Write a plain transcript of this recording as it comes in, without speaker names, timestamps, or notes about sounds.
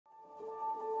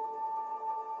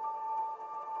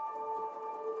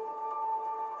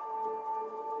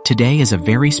Today is a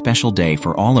very special day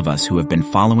for all of us who have been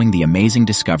following the amazing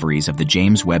discoveries of the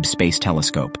James Webb Space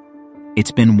Telescope.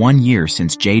 It's been 1 year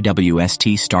since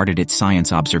JWST started its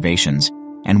science observations,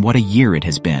 and what a year it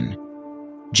has been.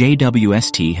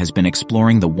 JWST has been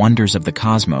exploring the wonders of the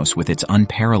cosmos with its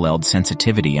unparalleled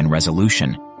sensitivity and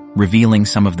resolution, revealing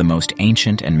some of the most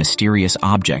ancient and mysterious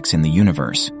objects in the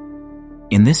universe.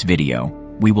 In this video,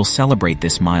 we will celebrate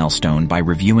this milestone by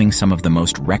reviewing some of the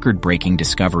most record-breaking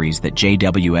discoveries that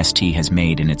JWST has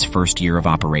made in its first year of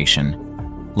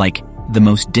operation, like the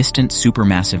most distant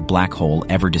supermassive black hole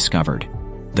ever discovered,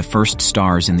 the first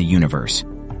stars in the universe,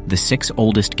 the 6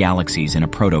 oldest galaxies in a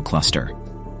proto-cluster.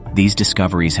 These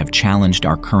discoveries have challenged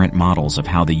our current models of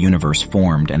how the universe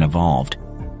formed and evolved.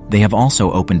 They have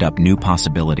also opened up new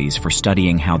possibilities for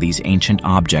studying how these ancient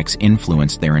objects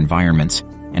influenced their environments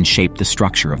and shaped the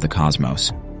structure of the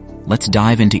cosmos. Let's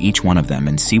dive into each one of them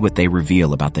and see what they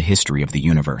reveal about the history of the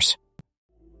universe.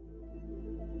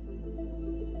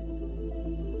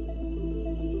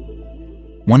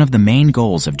 One of the main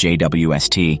goals of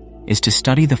JWST is to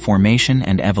study the formation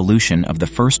and evolution of the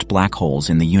first black holes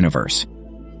in the universe.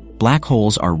 Black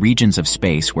holes are regions of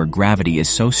space where gravity is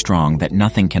so strong that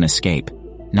nothing can escape,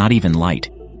 not even light.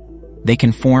 They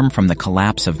can form from the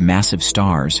collapse of massive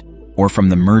stars or from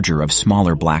the merger of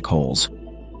smaller black holes.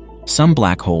 Some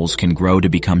black holes can grow to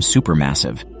become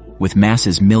supermassive, with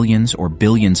masses millions or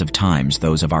billions of times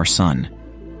those of our Sun.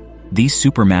 These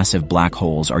supermassive black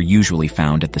holes are usually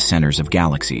found at the centers of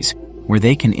galaxies, where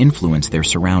they can influence their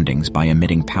surroundings by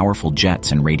emitting powerful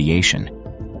jets and radiation.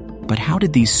 But how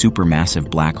did these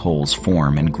supermassive black holes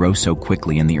form and grow so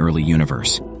quickly in the early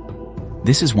universe?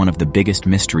 This is one of the biggest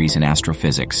mysteries in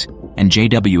astrophysics, and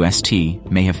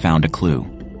JWST may have found a clue.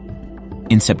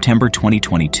 In September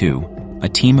 2022, a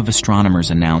team of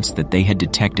astronomers announced that they had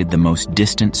detected the most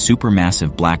distant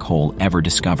supermassive black hole ever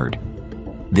discovered.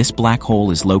 This black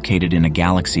hole is located in a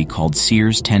galaxy called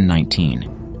Sears 1019,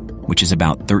 which is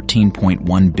about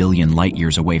 13.1 billion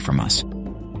light-years away from us.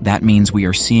 That means we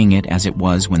are seeing it as it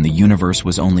was when the universe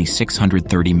was only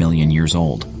 630 million years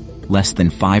old, less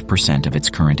than 5% of its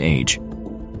current age.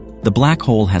 The black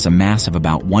hole has a mass of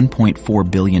about 1.4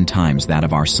 billion times that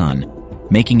of our Sun,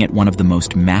 making it one of the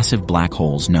most massive black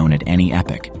holes known at any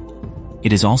epoch.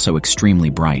 It is also extremely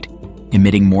bright,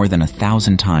 emitting more than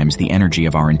 1,000 times the energy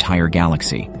of our entire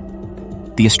galaxy.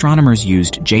 The astronomers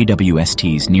used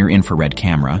JWST's near-infrared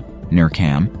camera,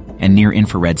 NIRCam, and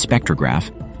near-infrared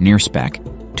spectrograph,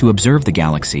 NIRSpec, to observe the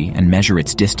galaxy and measure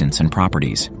its distance and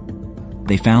properties.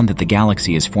 They found that the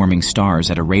galaxy is forming stars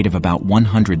at a rate of about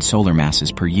 100 solar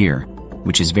masses per year,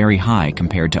 which is very high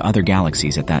compared to other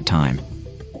galaxies at that time.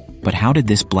 But how did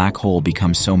this black hole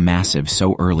become so massive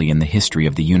so early in the history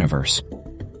of the universe?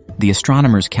 The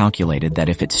astronomers calculated that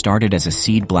if it started as a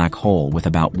seed black hole with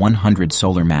about 100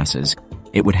 solar masses,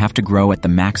 it would have to grow at the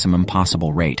maximum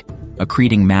possible rate,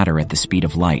 accreting matter at the speed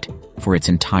of light, for its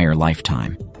entire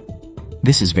lifetime.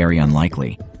 This is very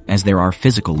unlikely, as there are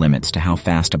physical limits to how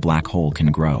fast a black hole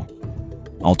can grow.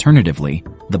 Alternatively,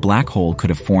 the black hole could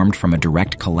have formed from a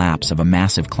direct collapse of a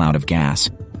massive cloud of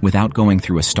gas, without going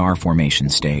through a star formation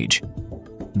stage.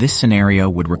 This scenario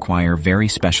would require very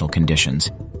special conditions,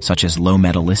 such as low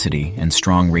metallicity and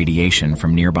strong radiation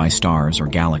from nearby stars or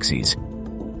galaxies.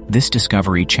 This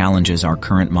discovery challenges our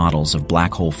current models of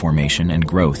black hole formation and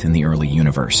growth in the early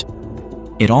universe.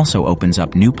 It also opens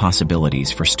up new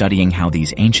possibilities for studying how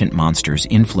these ancient monsters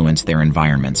influence their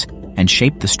environments and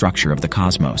shape the structure of the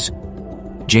cosmos.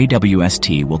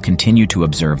 JWST will continue to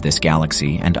observe this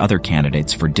galaxy and other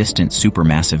candidates for distant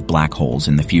supermassive black holes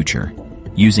in the future,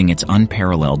 using its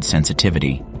unparalleled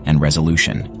sensitivity and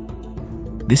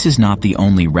resolution. This is not the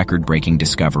only record-breaking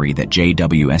discovery that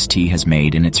JWST has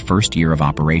made in its first year of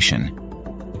operation.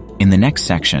 In the next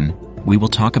section, we will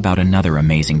talk about another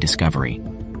amazing discovery,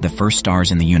 the first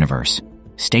stars in the universe.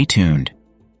 Stay tuned.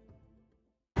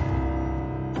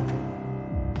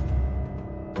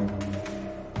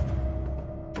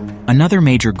 Another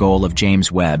major goal of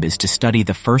James Webb is to study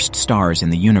the first stars in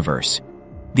the universe.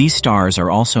 These stars are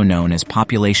also known as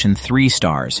population 3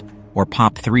 stars, or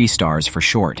POP3 stars for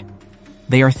short.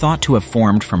 They are thought to have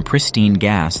formed from pristine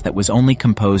gas that was only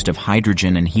composed of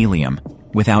hydrogen and helium,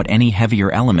 without any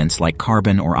heavier elements like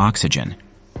carbon or oxygen.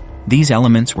 These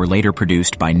elements were later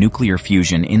produced by nuclear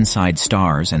fusion inside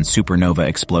stars and supernova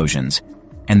explosions,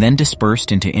 and then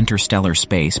dispersed into interstellar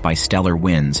space by stellar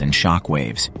winds and shock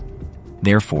waves.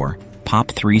 Therefore,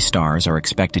 POP3 stars are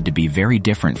expected to be very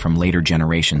different from later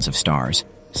generations of stars,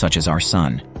 such as our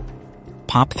Sun.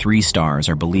 POP3 stars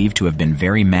are believed to have been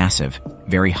very massive,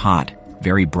 very hot,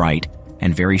 very bright,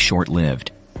 and very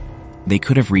short-lived. They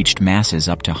could have reached masses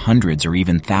up to hundreds or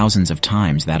even thousands of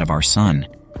times that of our Sun.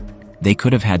 They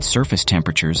could have had surface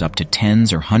temperatures up to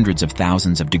tens or hundreds of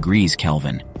thousands of degrees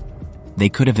Kelvin. They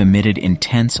could have emitted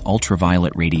intense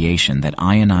ultraviolet radiation that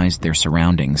ionized their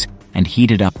surroundings and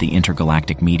heated up the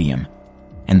intergalactic medium.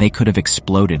 And they could have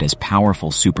exploded as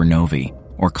powerful supernovae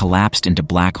or collapsed into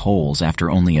black holes after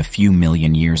only a few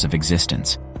million years of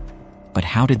existence. But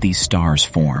how did these stars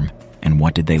form, and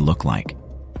what did they look like?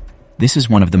 This is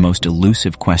one of the most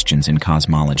elusive questions in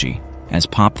cosmology, as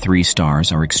POP3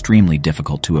 stars are extremely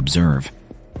difficult to observe.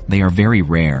 They are very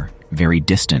rare, very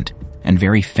distant, and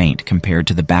very faint compared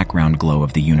to the background glow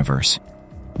of the universe.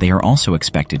 They are also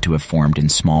expected to have formed in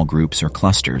small groups or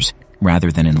clusters,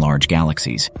 rather than in large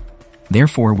galaxies.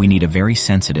 Therefore, we need a very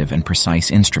sensitive and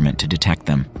precise instrument to detect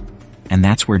them. And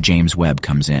that's where James Webb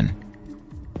comes in.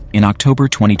 In October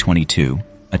 2022,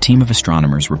 a team of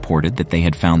astronomers reported that they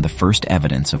had found the first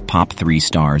evidence of POP3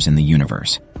 stars in the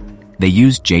universe. They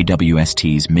used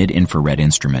JWST's mid-infrared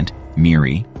instrument,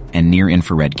 MIRI, and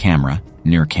near-infrared camera,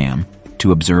 NIRCam,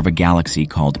 to observe a galaxy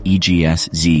called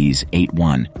EGS-Zs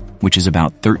 81, which is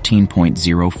about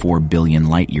 13.04 billion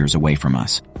light-years away from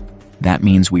us. That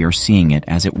means we are seeing it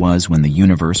as it was when the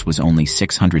universe was only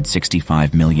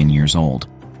 665 million years old,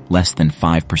 less than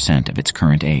 5% of its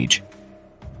current age.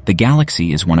 The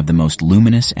galaxy is one of the most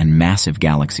luminous and massive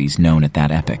galaxies known at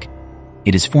that epoch.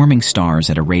 It is forming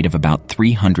stars at a rate of about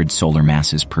 300 solar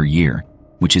masses per year,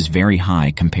 which is very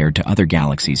high compared to other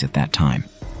galaxies at that time.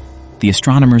 The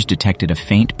astronomers detected a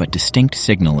faint but distinct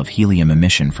signal of helium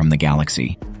emission from the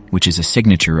galaxy, which is a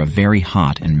signature of very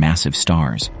hot and massive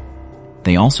stars.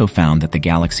 They also found that the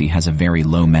galaxy has a very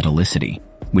low metallicity,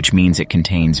 which means it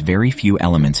contains very few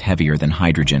elements heavier than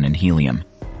hydrogen and helium.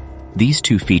 These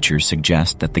two features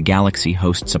suggest that the galaxy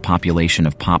hosts a population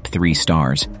of POP3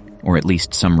 stars, or at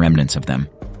least some remnants of them.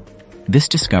 This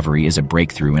discovery is a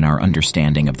breakthrough in our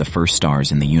understanding of the first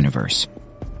stars in the universe.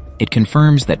 It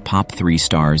confirms that POP3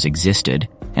 stars existed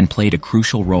and played a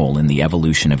crucial role in the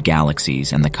evolution of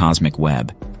galaxies and the cosmic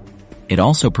web. It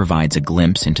also provides a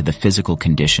glimpse into the physical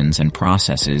conditions and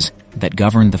processes that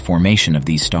govern the formation of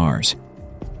these stars.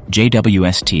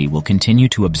 JWST will continue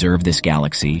to observe this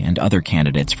galaxy and other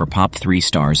candidates for POP3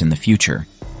 stars in the future,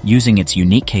 using its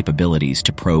unique capabilities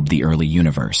to probe the early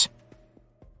universe.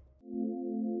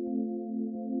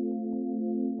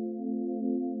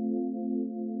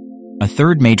 A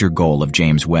third major goal of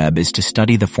James Webb is to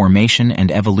study the formation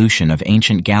and evolution of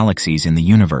ancient galaxies in the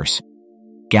universe.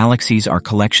 Galaxies are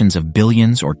collections of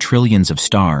billions or trillions of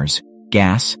stars,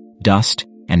 gas, dust,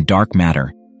 and dark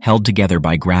matter held together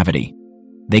by gravity.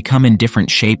 They come in different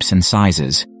shapes and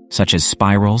sizes, such as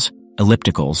spirals,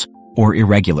 ellipticals, or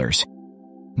irregulars.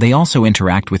 They also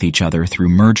interact with each other through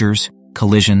mergers,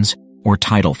 collisions, or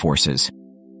tidal forces.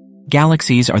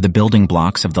 Galaxies are the building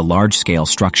blocks of the large-scale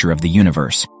structure of the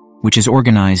universe, which is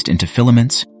organized into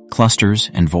filaments, clusters,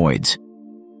 and voids.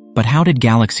 But how did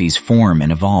galaxies form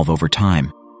and evolve over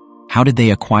time? How did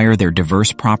they acquire their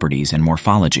diverse properties and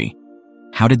morphology?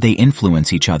 How did they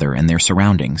influence each other and their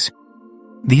surroundings?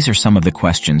 These are some of the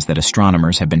questions that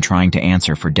astronomers have been trying to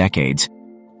answer for decades,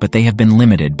 but they have been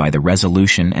limited by the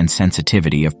resolution and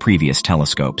sensitivity of previous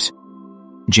telescopes.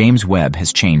 James Webb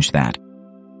has changed that.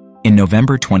 In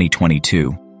November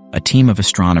 2022, a team of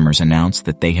astronomers announced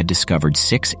that they had discovered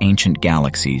 6 ancient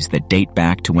galaxies that date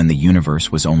back to when the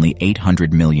universe was only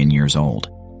 800 million years old.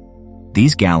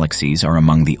 These galaxies are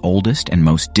among the oldest and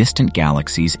most distant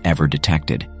galaxies ever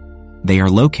detected. They are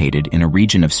located in a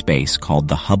region of space called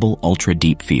the Hubble Ultra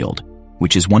Deep Field,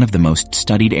 which is one of the most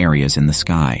studied areas in the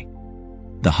sky.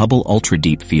 The Hubble Ultra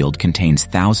Deep Field contains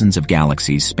thousands of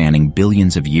galaxies spanning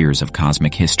billions of years of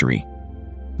cosmic history.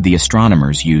 The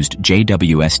astronomers used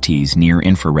JWST's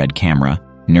near-infrared camera,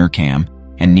 NIRCam,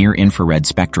 and near-infrared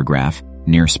spectrograph,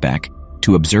 NIRSpec,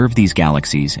 to observe these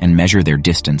galaxies and measure their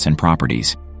distance and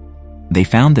properties. They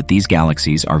found that these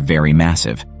galaxies are very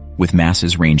massive, with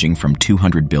masses ranging from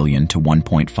 200 billion to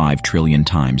 1.5 trillion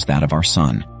times that of our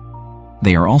Sun.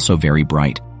 They are also very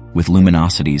bright, with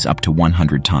luminosities up to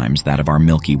 100 times that of our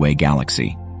Milky Way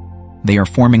galaxy. They are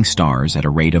forming stars at a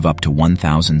rate of up to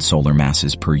 1,000 solar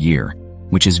masses per year,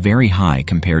 which is very high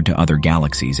compared to other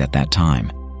galaxies at that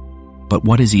time. But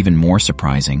what is even more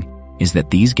surprising is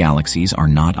that these galaxies are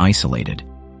not isolated.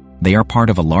 They are part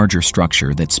of a larger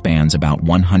structure that spans about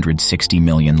 160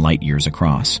 million light-years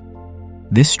across.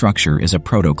 This structure is a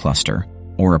proto-cluster,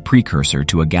 or a precursor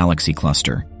to a galaxy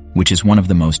cluster, which is one of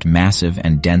the most massive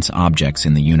and dense objects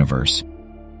in the universe.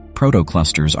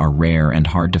 Proto-clusters are rare and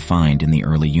hard to find in the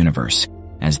early universe,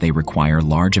 as they require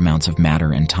large amounts of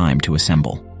matter and time to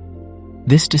assemble.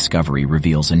 This discovery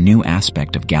reveals a new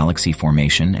aspect of galaxy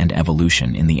formation and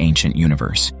evolution in the ancient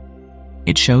universe.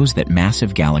 It shows that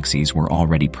massive galaxies were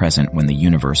already present when the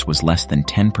universe was less than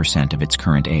 10% of its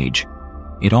current age.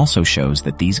 It also shows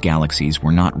that these galaxies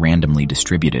were not randomly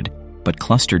distributed, but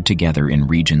clustered together in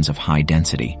regions of high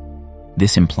density.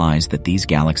 This implies that these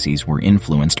galaxies were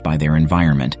influenced by their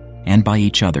environment and by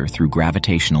each other through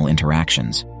gravitational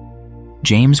interactions.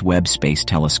 James Webb Space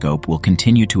Telescope will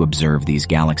continue to observe these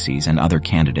galaxies and other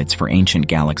candidates for ancient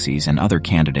galaxies and other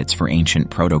candidates for ancient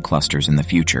proto-clusters in the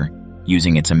future,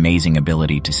 using its amazing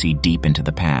ability to see deep into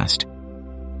the past.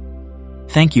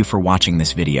 Thank you for watching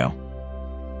this video.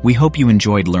 We hope you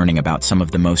enjoyed learning about some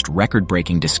of the most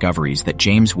record-breaking discoveries that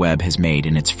James Webb has made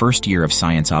in its first year of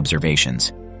science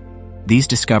observations. These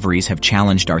discoveries have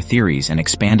challenged our theories and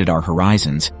expanded our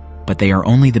horizons, but they are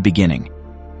only the beginning.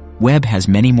 Webb has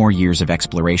many more years of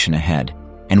exploration ahead,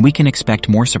 and we can expect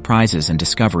more surprises and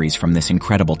discoveries from this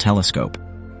incredible telescope.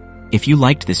 If you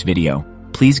liked this video,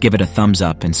 please give it a thumbs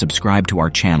up and subscribe to our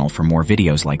channel for more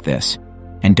videos like this.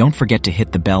 And don't forget to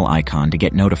hit the bell icon to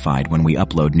get notified when we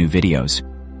upload new videos.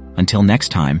 Until next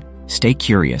time, stay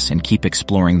curious and keep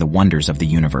exploring the wonders of the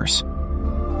universe.